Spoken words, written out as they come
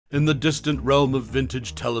In the distant realm of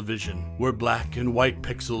vintage television, where black and white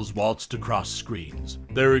pixels waltzed across screens,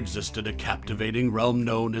 there existed a captivating realm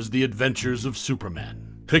known as the Adventures of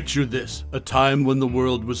Superman. Picture this, a time when the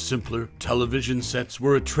world was simpler, television sets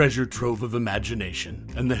were a treasure trove of imagination,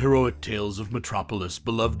 and the heroic tales of Metropolis'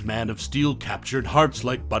 beloved Man of Steel captured hearts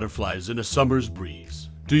like butterflies in a summer's breeze.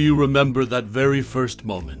 Do you remember that very first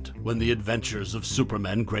moment when the Adventures of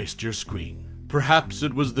Superman graced your screen? Perhaps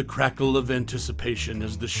it was the crackle of anticipation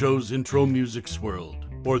as the show's intro music swirled,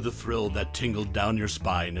 or the thrill that tingled down your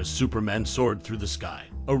spine as Superman soared through the sky,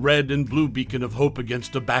 a red and blue beacon of hope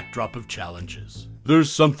against a backdrop of challenges. There's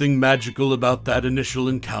something magical about that initial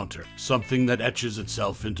encounter, something that etches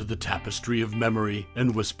itself into the tapestry of memory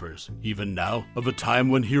and whispers, even now, of a time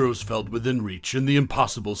when heroes felt within reach and the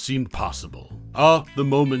impossible seemed possible. Ah, the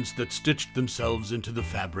moments that stitched themselves into the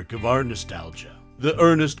fabric of our nostalgia. The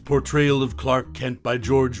earnest portrayal of Clark Kent by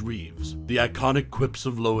George Reeves, the iconic quips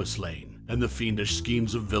of Lois Lane, and the fiendish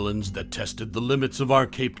schemes of villains that tested the limits of our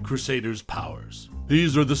caped crusaders' powers.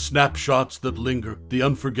 These are the snapshots that linger, the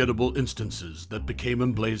unforgettable instances that became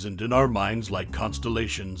emblazoned in our minds like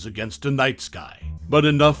constellations against a night sky. But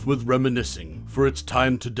enough with reminiscing, for it's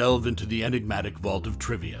time to delve into the enigmatic vault of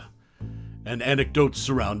trivia and anecdotes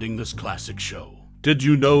surrounding this classic show. Did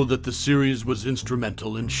you know that the series was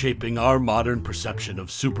instrumental in shaping our modern perception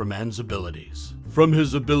of Superman's abilities? From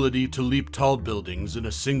his ability to leap tall buildings in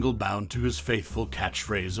a single bound to his faithful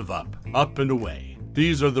catchphrase of up and away.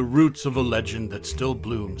 These are the roots of a legend that still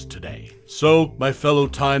blooms today. So, my fellow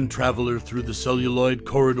time traveler through the celluloid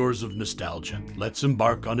corridors of nostalgia, let's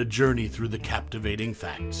embark on a journey through the captivating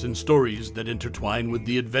facts and stories that intertwine with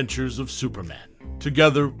the adventures of Superman.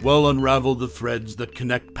 Together, we'll unravel the threads that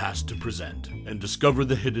connect past to present, and discover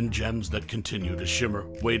the hidden gems that continue to shimmer,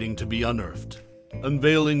 waiting to be unearthed.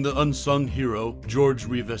 Unveiling the unsung hero, George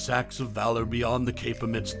Reeves' acts of valor beyond the cape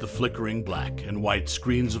amidst the flickering black and white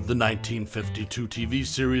screens of the 1952 TV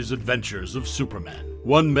series Adventures of Superman.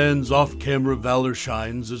 One man's off-camera valor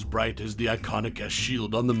shines as bright as the iconic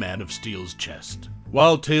S-shield on the Man of Steel's chest.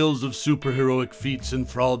 While tales of superheroic feats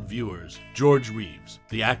enthralled viewers, George Reeves,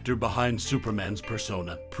 the actor behind Superman's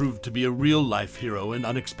persona, proved to be a real-life hero in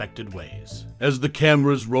unexpected ways. As the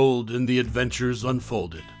cameras rolled and the adventures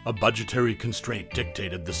unfolded, a budgetary constraint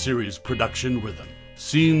dictated the series' production rhythm.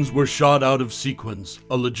 Scenes were shot out of sequence,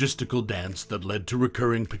 a logistical dance that led to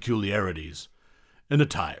recurring peculiarities in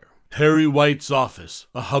attire. Perry White's office,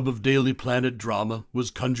 a hub of Daily Planet drama, was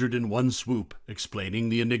conjured in one swoop, explaining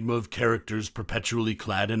the enigma of characters perpetually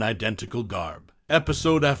clad in identical garb.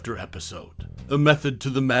 Episode after episode, the method to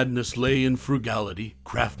the madness lay in frugality,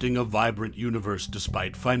 crafting a vibrant universe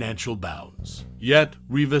despite financial bounds. Yet,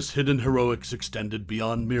 Reeves' hidden heroics extended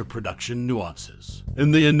beyond mere production nuances.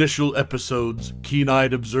 In the initial episodes,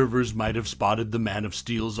 keen-eyed observers might have spotted the Man of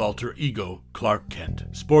Steel's alter ego, Clark Kent,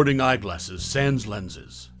 sporting eyeglasses sans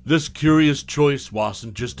lenses. This curious choice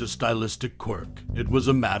wasn't just a stylistic quirk, it was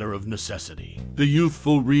a matter of necessity. The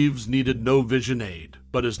youthful Reeves needed no vision aid,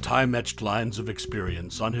 but as time etched lines of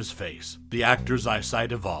experience on his face, the actor's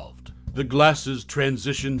eyesight evolved. The glasses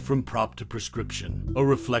transitioned from prop to prescription, a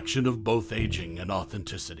reflection of both aging and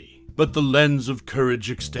authenticity. But the lens of courage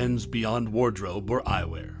extends beyond wardrobe or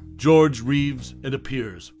eyewear. George Reeves, it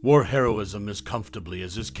appears, wore heroism as comfortably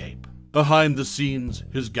as his cape. Behind the scenes,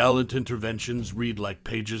 his gallant interventions read like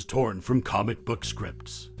pages torn from comic book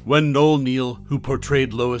scripts. When Neill, who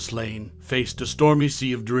portrayed Lois Lane, faced a stormy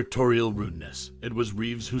sea of directorial rudeness, it was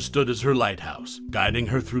Reeves who stood as her lighthouse, guiding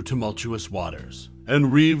her through tumultuous waters.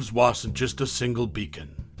 And Reeves wasn't just a single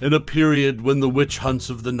beacon. In a period when the witch hunts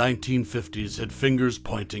of the 1950s had fingers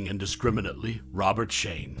pointing indiscriminately, Robert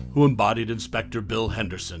Shayne, who embodied Inspector Bill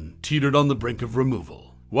Henderson, teetered on the brink of removal.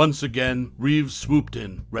 Once again, Reeves swooped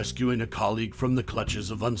in, rescuing a colleague from the clutches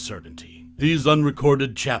of uncertainty. These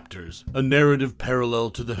unrecorded chapters, a narrative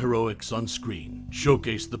parallel to the heroics on screen,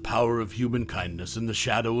 showcase the power of human kindness in the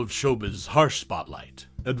shadow of showbiz's harsh spotlight.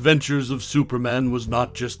 Adventures of Superman was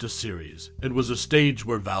not just a series, it was a stage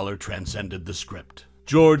where valor transcended the script.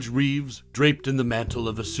 George Reeves, draped in the mantle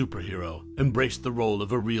of a superhero, embraced the role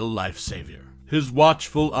of a real-life savior. His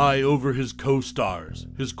watchful eye over his co-stars,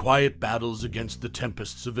 his quiet battles against the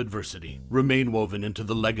tempests of adversity, remain woven into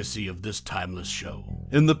the legacy of this timeless show.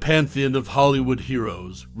 In the pantheon of Hollywood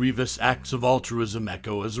heroes, Reeves' acts of altruism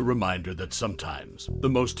echo as a reminder that sometimes the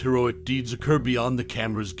most heroic deeds occur beyond the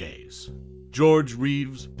camera's gaze. George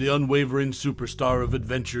Reeves, the unwavering superstar of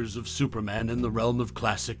Adventures of Superman in the realm of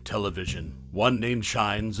classic television. One name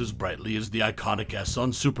shines as brightly as the iconic S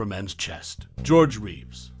on Superman's chest. George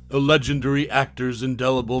Reeves. a legendary actor's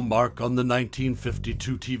indelible mark on the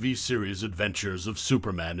 1952 TV series Adventures of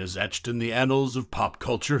Superman is etched in the annals of pop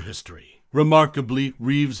culture history. Remarkably,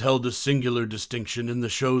 Reeves held a singular distinction in the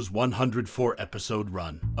show's 104-episode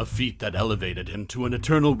run, a feat that elevated him to an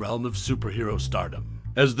eternal realm of superhero stardom.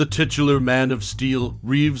 As the titular Man of Steel,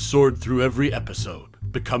 Reeves soared through every episode,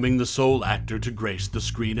 becoming the sole actor to grace the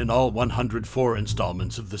screen in all 104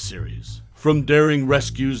 installments of the series. From daring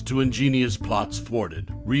rescues to ingenious plots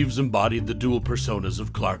thwarted, Reeves embodied the dual personas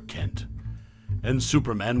of Clark Kent and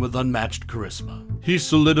Superman with unmatched charisma. He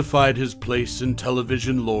solidified his place in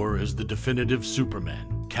television lore as the definitive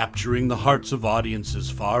Superman, capturing the hearts of audiences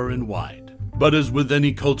far and wide. But as with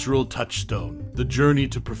any cultural touchstone, the journey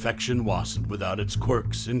to perfection wasn't without its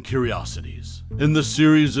quirks and curiosities. In the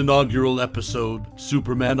series' inaugural episode,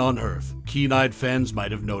 Superman on Earth, keen-eyed fans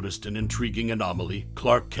might have noticed an intriguing anomaly.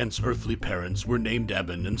 Clark Kent's earthly parents were named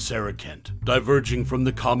Eben and Sarah Kent, diverging from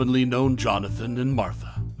the commonly known Jonathan and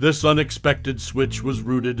Martha. This unexpected switch was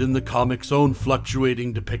rooted in the comic's own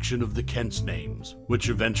fluctuating depiction of the Kents' names, which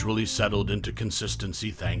eventually settled into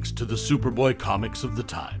consistency thanks to the Superboy comics of the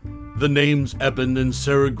time. The names Eben and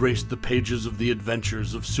Sarah graced the pages of the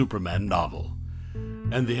Adventures of Superman novel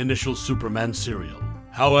and the initial Superman serial.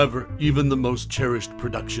 However, even the most cherished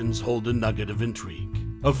productions hold a nugget of intrigue.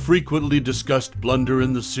 A frequently discussed blunder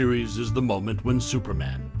in the series is the moment when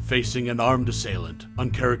Superman, facing an armed assailant,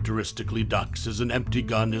 uncharacteristically ducks as an empty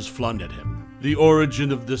gun is flung at him. The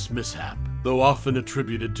origin of this mishap, though often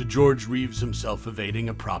attributed to George Reeves himself evading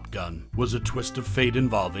a prop gun, was a twist of fate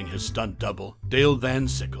involving his stunt double, Dale Van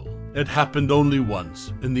Sickle. It happened only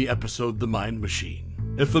once, in the episode The Mind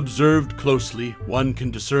Machine. If observed closely, one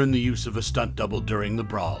can discern the use of a stunt double during the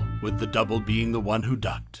brawl, with the double being the one who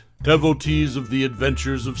ducked. Devotees of the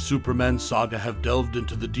Adventures of Superman saga have delved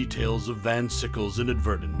into the details of Van Sickle's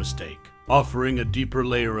inadvertent mistake, offering a deeper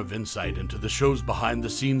layer of insight into the show's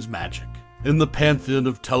behind-the-scenes magic. In the pantheon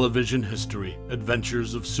of television history,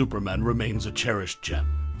 Adventures of Superman remains a cherished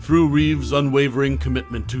gem. Through Reeves' unwavering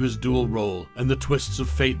commitment to his dual role and the twists of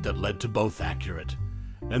fate that led to both accurate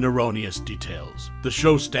and erroneous details, the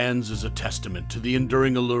show stands as a testament to the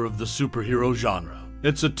enduring allure of the superhero genre.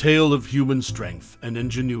 It's a tale of human strength and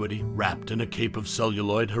ingenuity wrapped in a cape of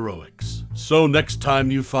celluloid heroics. So next time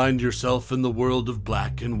you find yourself in the world of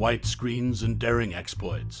black and white screens and daring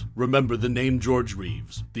exploits, remember the name George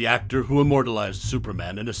Reeves, the actor who immortalized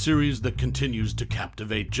Superman in a series that continues to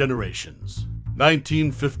captivate generations.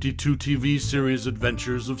 1952 TV series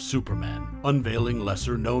Adventures of Superman, unveiling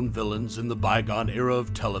lesser-known villains in the bygone era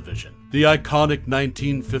of television. The iconic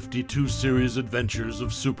 1952 series Adventures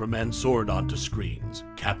of Superman soared onto screens,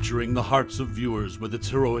 capturing the hearts of viewers with its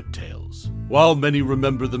heroic tales. While many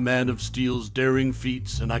remember the Man of Steel's daring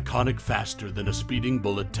feats and iconic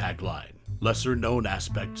faster-than-a-speeding-bullet tagline, lesser-known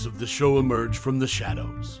aspects of the show emerge from the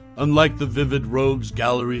shadows. Unlike the vivid rogues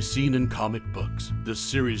gallery seen in comic books, this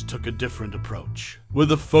series took a different approach.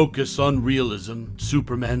 With a focus on realism,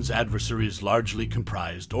 Superman's adversaries largely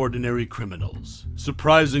comprised ordinary criminals.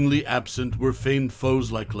 Surprisingly absent were famed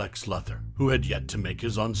foes like Lex Luthor, who had yet to make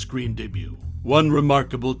his on-screen debut. One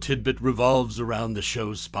remarkable tidbit revolves around the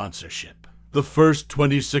show's sponsorship. The first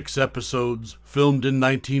 26 episodes, filmed in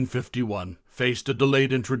 1951, faced a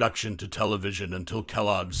delayed introduction to television until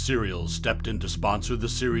Kellogg's Cereals stepped in to sponsor the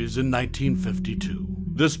series in 1952.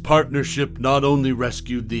 This partnership not only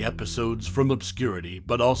rescued the episodes from obscurity,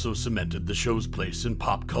 but also cemented the show's place in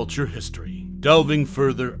pop culture history. Delving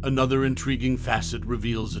further, another intriguing facet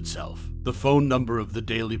reveals itself: the phone number of the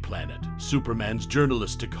Daily Planet, Superman's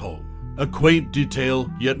journalistic home. A quaint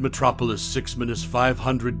detail, yet Metropolis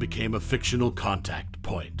 6-500 became a fictional contact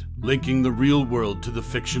point, linking the real world to the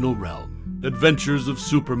fictional realm. Adventures of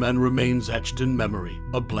Superman remains etched in memory,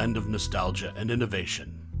 a blend of nostalgia and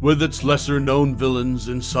innovation. With its lesser-known villains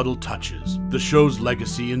and subtle touches, the show's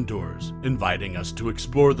legacy endures, inviting us to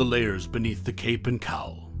explore the layers beneath the cape and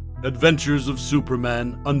cowl. Adventures of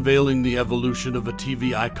Superman, unveiling the evolution of a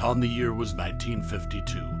TV icon. The year was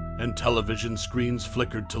 1952, and television screens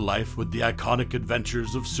flickered to life with the iconic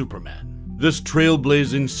Adventures of Superman. This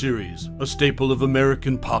trailblazing series, a staple of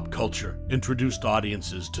American pop culture, introduced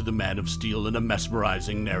audiences to the Man of Steel in a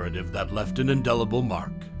mesmerizing narrative that left an indelible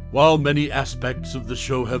mark. While many aspects of the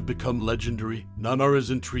show have become legendary, none are as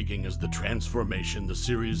intriguing as the transformation the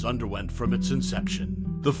series underwent from its inception.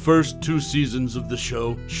 The first 2 seasons of the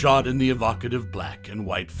show, shot in the evocative black and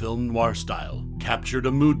white film noir style, captured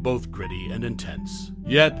a mood both gritty and intense.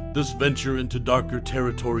 Yet, this venture into darker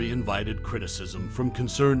territory invited criticism from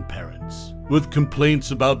concerned parents. With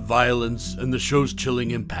complaints about violence and the show's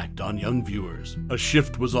chilling impact on young viewers, a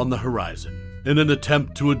shift was on the horizon. In an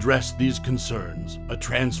attempt to address these concerns, a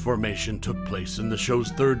transformation took place in the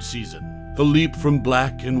show's third season. The leap from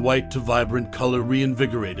black and white to vibrant color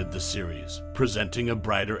reinvigorated the series, presenting a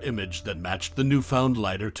brighter image that matched the newfound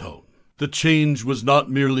lighter tone. The change was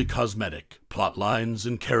not merely cosmetic. Plot lines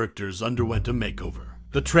and characters underwent a makeover.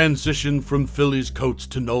 The transition from Phyllis Coates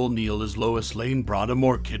to Neill as Lois Lane brought a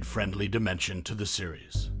more kid-friendly dimension to the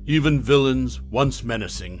series. Even villains, once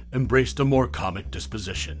menacing, embraced a more comic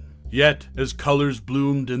disposition. Yet, as colors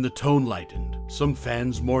bloomed and the tone lightened, some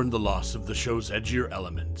fans mourned the loss of the show's edgier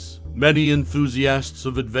elements. Many enthusiasts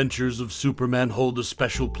of Adventures of Superman hold a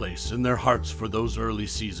special place in their hearts for those early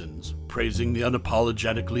seasons, praising the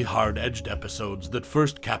unapologetically hard-edged episodes that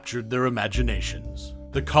first captured their imaginations.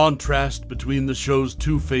 The contrast between the show's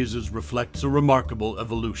two phases reflects a remarkable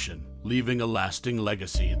evolution, leaving a lasting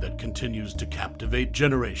legacy that continues to captivate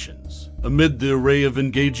generations. Amid the array of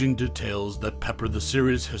engaging details that pepper the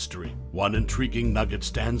series' history, one intriguing nugget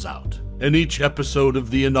stands out. In each episode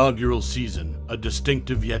of the inaugural season, a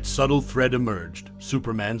distinctive yet subtle thread emerged: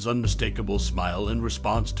 Superman's unmistakable smile in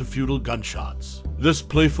response to futile gunshots. This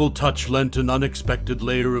playful touch lent an unexpected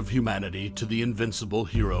layer of humanity to the invincible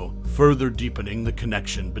hero, further deepening the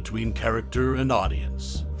connection between character and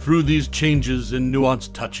audience. Through these changes and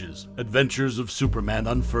nuanced touches, Adventures of Superman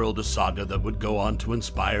unfurled a saga that would go on to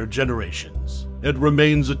inspire generations. It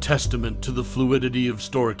remains a testament to the fluidity of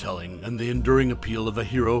storytelling and the enduring appeal of a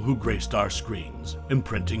hero who graced our screens,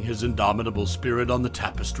 imprinting his indomitable spirit on the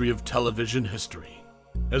tapestry of television history.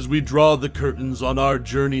 As we draw the curtains on our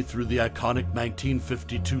journey through the iconic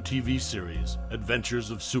 1952 TV series, Adventures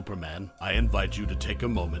of Superman, I invite you to take a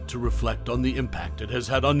moment to reflect on the impact it has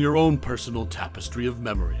had on your own personal tapestry of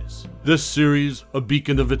memories. This series, a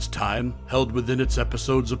beacon of its time, held within its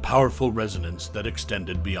episodes a powerful resonance that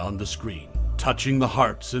extended beyond the screen, touching the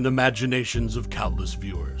hearts and imaginations of countless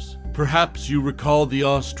viewers. Perhaps you recall the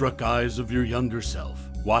awestruck eyes of your younger self,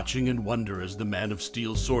 watching in wonder as the Man of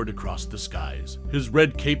Steel soared across the skies, his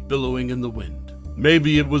red cape billowing in the wind.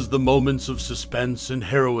 Maybe it was the moments of suspense and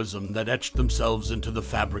heroism that etched themselves into the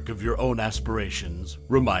fabric of your own aspirations,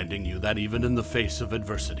 reminding you that even in the face of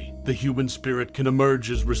adversity, the human spirit can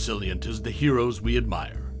emerge as resilient as the heroes we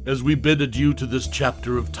admire. As we bid adieu to this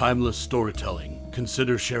chapter of timeless storytelling,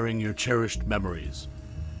 consider sharing your cherished memories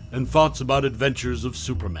and thoughts about Adventures of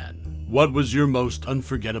Superman. What was your most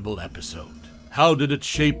unforgettable episode? How did it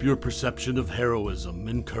shape your perception of heroism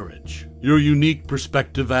and courage? Your unique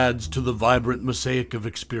perspective adds to the vibrant mosaic of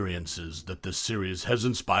experiences that this series has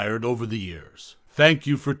inspired over the years. Thank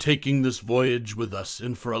you for taking this voyage with us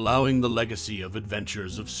and for allowing the legacy of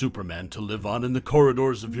Adventures of Superman to live on in the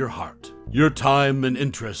corridors of your heart. Your time and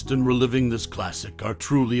interest in reliving this classic are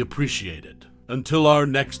truly appreciated. Until our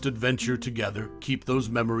next adventure together, keep those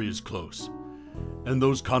memories close and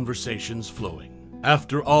those conversations flowing.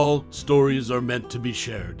 After all, stories are meant to be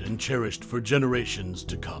shared and cherished for generations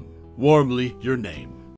to come. Warmly, your name.